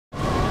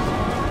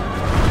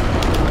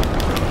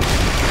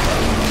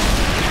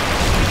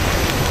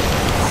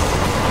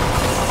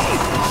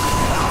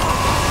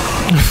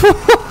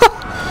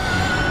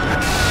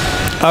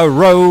A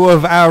row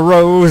of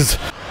arrows.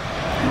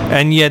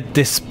 And yet,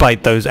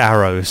 despite those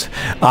arrows,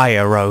 I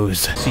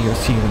arose. See you in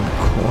the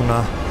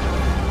corner.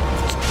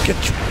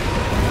 Get you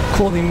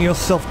calling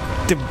yourself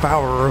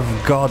devourer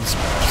of gods,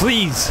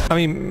 please. I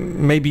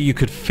mean, maybe you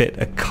could fit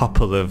a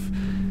couple of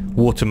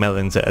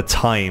watermelons at a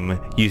time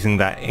using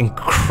that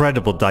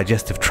incredible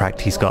digestive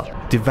tract he's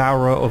got.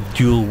 Devourer of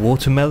dual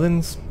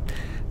watermelons?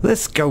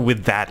 Let's go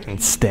with that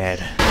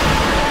instead.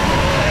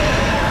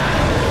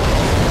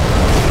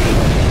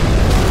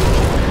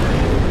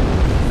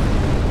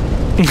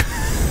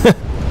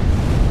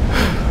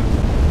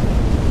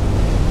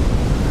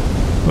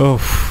 Oh,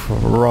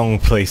 wrong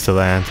place to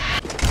land.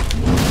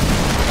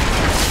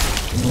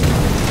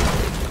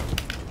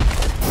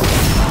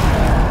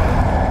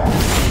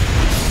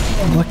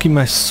 Lucky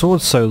my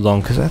sword's so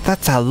long, because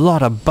that's a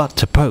lot of butt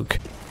to poke.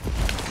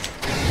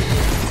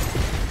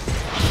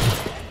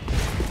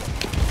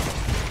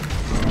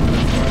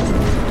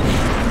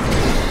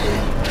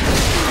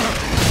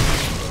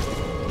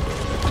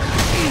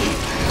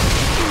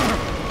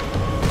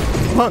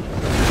 What?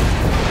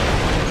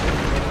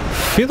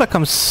 I feel like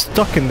I'm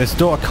stuck in this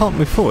door. I can't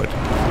move forward.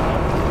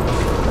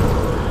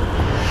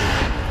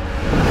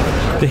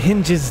 The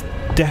hinges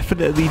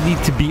definitely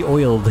need to be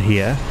oiled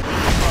here.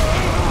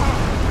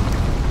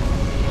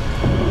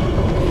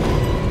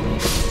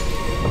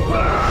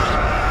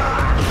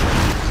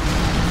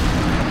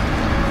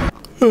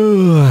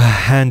 Ooh,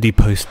 handy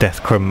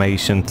post-death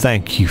cremation.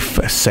 Thank you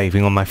for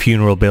saving on my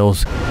funeral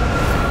bills.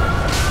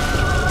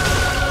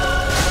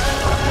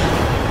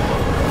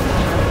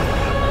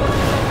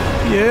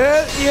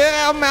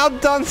 Yeah, I'm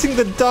out dancing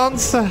the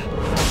dancer.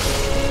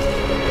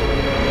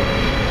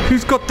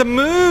 Who's got the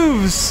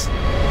moves?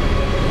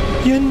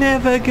 You're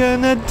never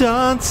gonna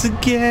dance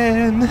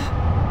again.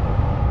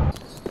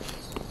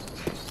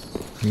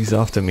 He's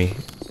after me.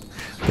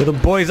 Little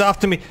boy's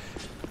after me.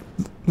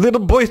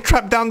 Little boy's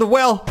trapped down the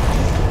well.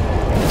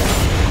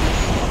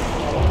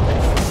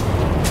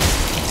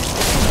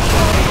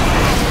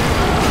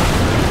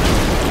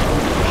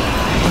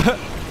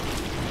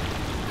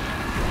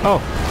 Oh,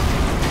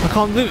 I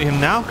can't loot him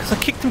now because I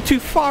kicked him too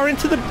far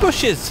into the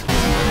bushes.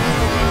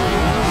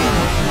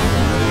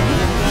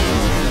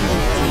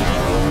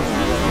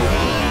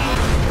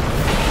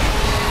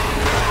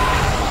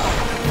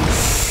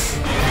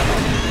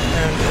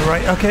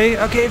 Right, okay,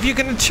 if you're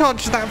gonna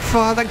charge that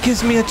far, that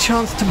gives me a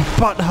chance to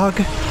butt hug.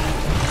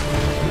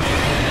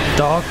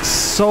 Dark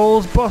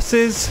Souls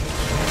bosses,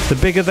 the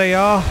bigger they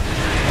are,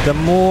 the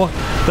more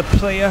the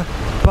player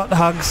butt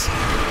hugs.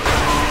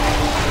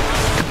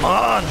 Come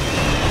on!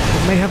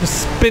 I may have a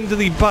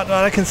spindly butt,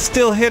 but I can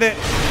still hit it.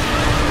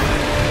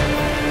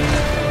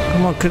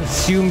 Come on,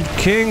 consumed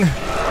king.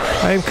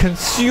 I am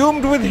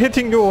consumed with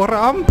hitting your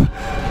rump.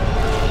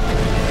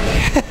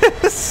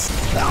 Yes!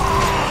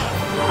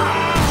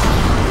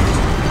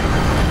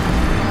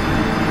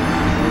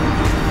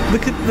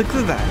 Look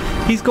at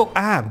that. He's got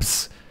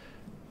abs.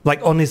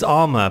 Like on his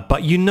armor,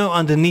 but you know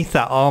underneath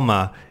that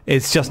armor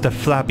is just a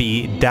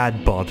flabby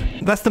dad bod.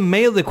 That's the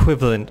male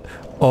equivalent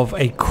of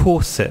a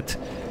corset.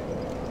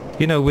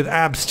 You know, with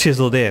abs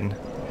chiseled in.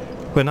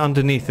 When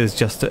underneath is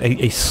just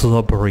a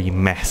slobbery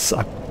mess.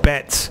 I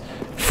bet.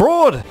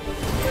 Fraud!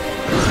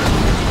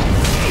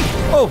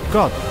 Oh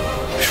god.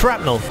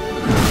 Shrapnel.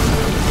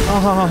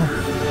 Oh.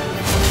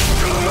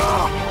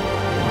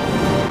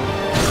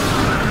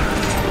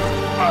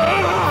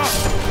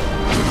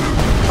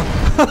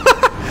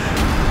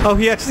 Oh,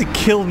 he actually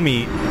killed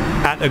me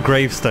at a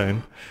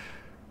gravestone.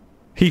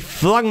 He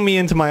flung me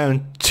into my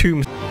own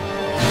tomb.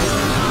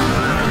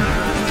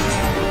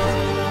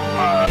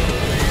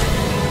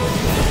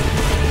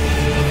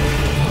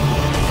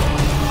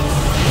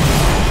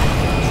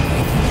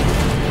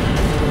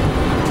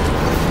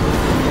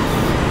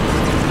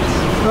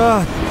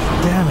 Oh,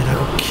 damn it, I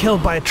got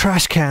killed by a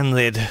trash can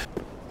lid.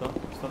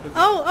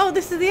 Oh,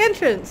 this is the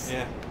entrance?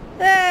 Yeah.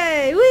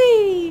 Hey,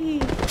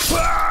 wee!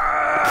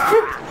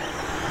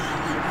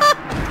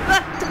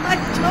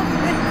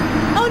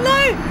 Oh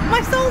no!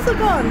 My souls are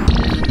gone!